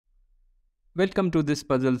Welcome to this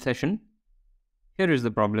puzzle session. Here is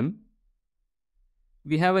the problem.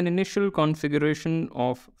 We have an initial configuration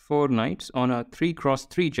of 4 knights on a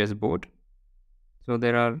 3x3 chessboard. So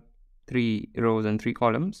there are 3 rows and 3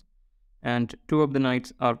 columns, and 2 of the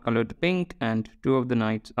knights are colored pink and 2 of the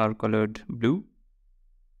knights are colored blue.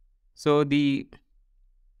 So the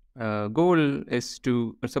goal is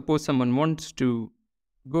to, suppose someone wants to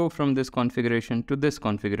go from this configuration to this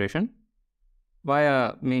configuration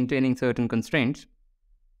via maintaining certain constraints.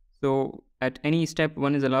 So at any step,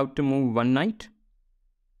 one is allowed to move one knight,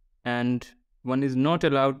 and one is not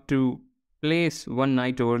allowed to place one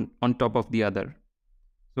knight on top of the other.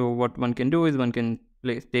 So what one can do is one can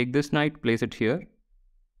take this knight, place it here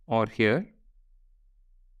or here,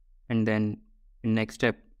 and then in next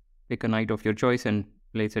step, pick a knight of your choice and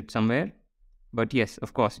place it somewhere. But yes,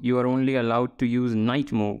 of course, you are only allowed to use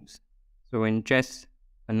knight moves. So in chess,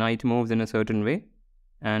 a knight moves in a certain way,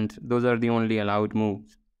 and those are the only allowed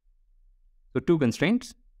moves. So 2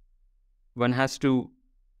 constraints. One has to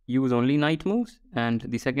use only knight moves, and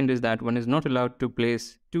the second is that one is not allowed to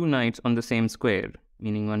place 2 knights on the same square,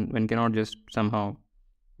 meaning one cannot just somehow,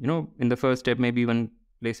 in the first step maybe one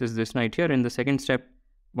places this knight here, in the second step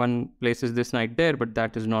one places this knight there, but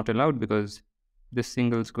that is not allowed because this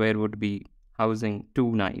single square would be housing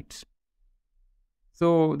 2 knights.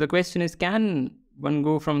 So the question is, can one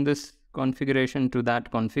go from this configuration to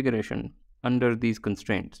that configuration under these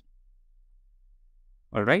constraints?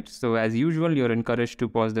 Alright, so as usual, you're encouraged to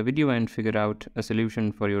pause the video and figure out a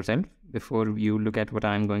solution for yourself before you look at what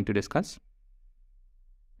I'm going to discuss.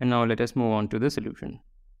 And now let us move on to the solution.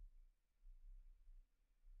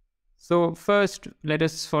 So first, let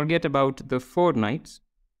us forget about the 4 knights.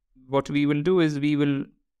 What we will do is we will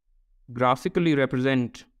graphically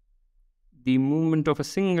represent the movement of a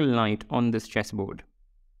single knight on this chessboard.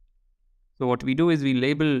 So what we do is we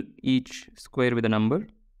label each square with a number.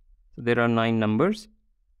 So there are 9 numbers.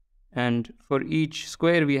 And for each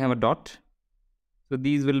square, we have a dot. So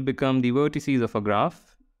these will become the vertices of a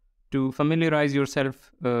graph. To familiarize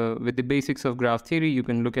yourself with the basics of graph theory, you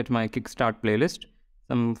can look at my Kickstart playlist.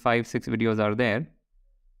 Some 5-6 videos are there.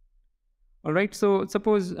 Alright, so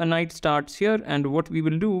suppose a knight starts here, and what we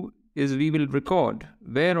will do is we will record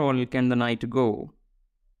where all can the knight go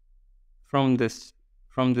from this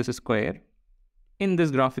square in this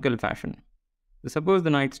graphical fashion. So suppose the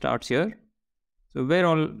knight starts here. So where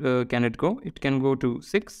all can it go? It can go to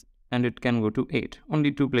 6 and it can go to 8. Only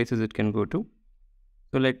 2 places it can go to.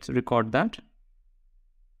 So let's record that.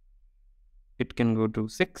 It can go to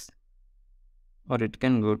 6 or it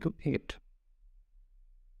can go to 8.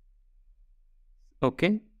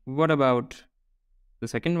 Okay, what about the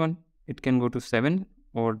second one? It can go to 7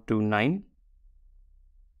 or to 9.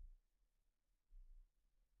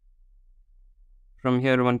 From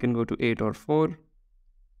here one can go to 8 or 4.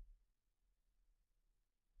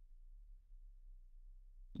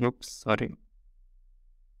 Oops, sorry.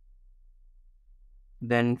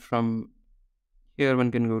 Then from here one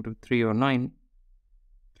can go to 3 or 9.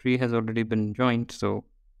 3 has already been joined, so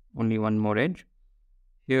only one more edge.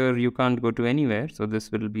 Here you can't go to anywhere, so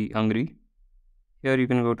this will be hungry. Here you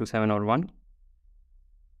can go to 7 or 1.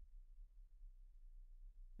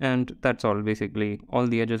 And that's all. Basically, all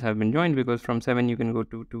the edges have been joined, because from 7 you can go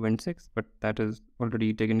to 2 and 6, but that is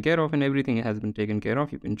already taken care of, and everything has been taken care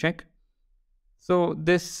of. You can check. So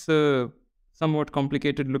this somewhat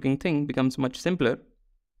complicated looking thing becomes much simpler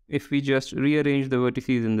if we just rearrange the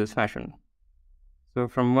vertices in this fashion. So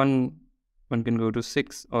from 1 can go to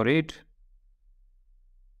 6 or 8.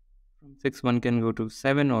 From 6 one can go to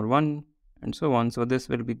 7 or 1, and so on. So this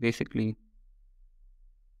will be basically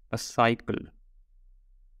a cycle.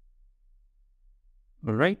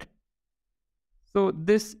 Alright. So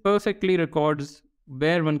this perfectly records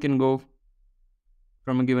where one can go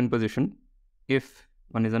from a given position if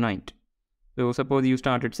one is a knight. So suppose you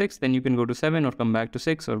start at 6, then you can go to 7 or come back to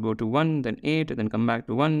 6, or go to 1, then 8, then come back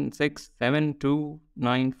to 1, 6, 7, 2,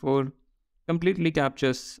 9, 4. Completely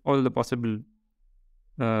captures all the possible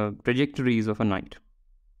trajectories of a knight.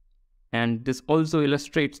 And this also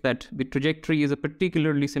illustrates that the trajectory is a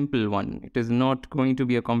particularly simple one. It is not going to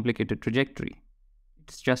be a complicated trajectory.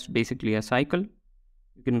 It's just basically a cycle.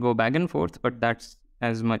 You can go back and forth, but that's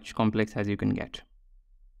as much complex as you can get.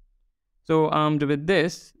 So armed with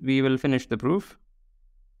this, we will finish the proof.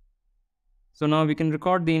 So now we can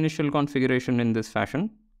record the initial configuration in this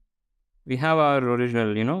fashion. We have our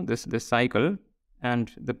original, this cycle,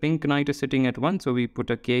 and the pink knight is sitting at 1, so we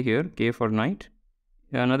put a K here, K for knight.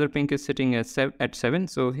 Another pink is sitting at 7,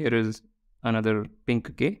 so here is another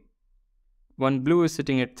pink K. One blue is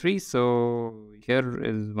sitting at 3, so here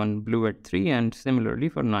is one blue at 3, and similarly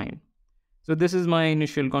for 9. So this is my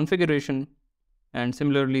initial configuration, and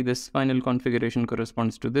similarly this final configuration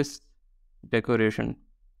corresponds to this decoration.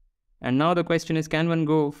 And now the question is, can one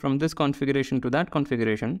go from this configuration to that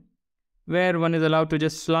configuration, where one is allowed to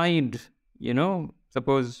just slide,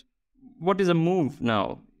 suppose, what is a move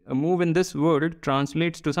now? A move in this world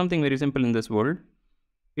translates to something very simple in this world.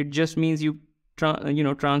 It just means you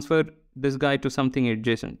transfer this guy to something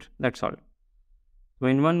adjacent. That's all. So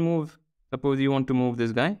in one move, suppose you want to move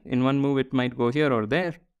this guy. In one move, it might go here or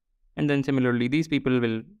there. And then similarly, these people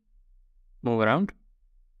will move around.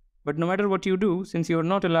 But no matter what you do, since you're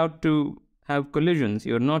not allowed to have collisions,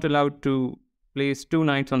 you're not allowed to place two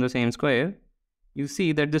knights on the same square, you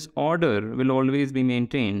see that this order will always be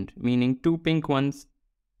maintained, meaning two pink ones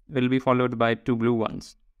will be followed by two blue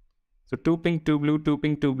ones. So 2 pink, 2 blue, 2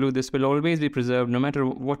 pink, 2 blue, this will always be preserved no matter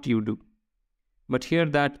what you do. But here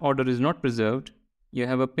that order is not preserved. You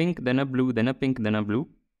have a pink, then a blue, then a pink, then a blue.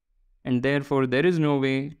 And therefore there is no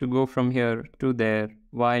way to go from here to there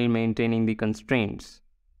while maintaining the constraints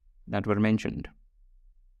that were mentioned.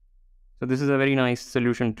 So this is a very nice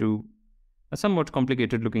solution to a somewhat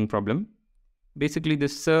complicated looking problem. Basically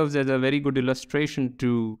this serves as a very good illustration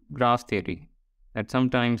to graph theory, that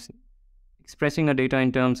sometimes expressing a data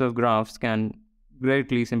in terms of graphs can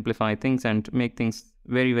greatly simplify things and make things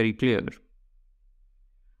very, very clear.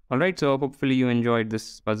 Alright, so hopefully you enjoyed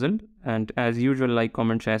this puzzle, and as usual, like,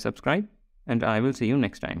 comment, share, subscribe, and I will see you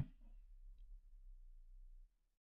next time.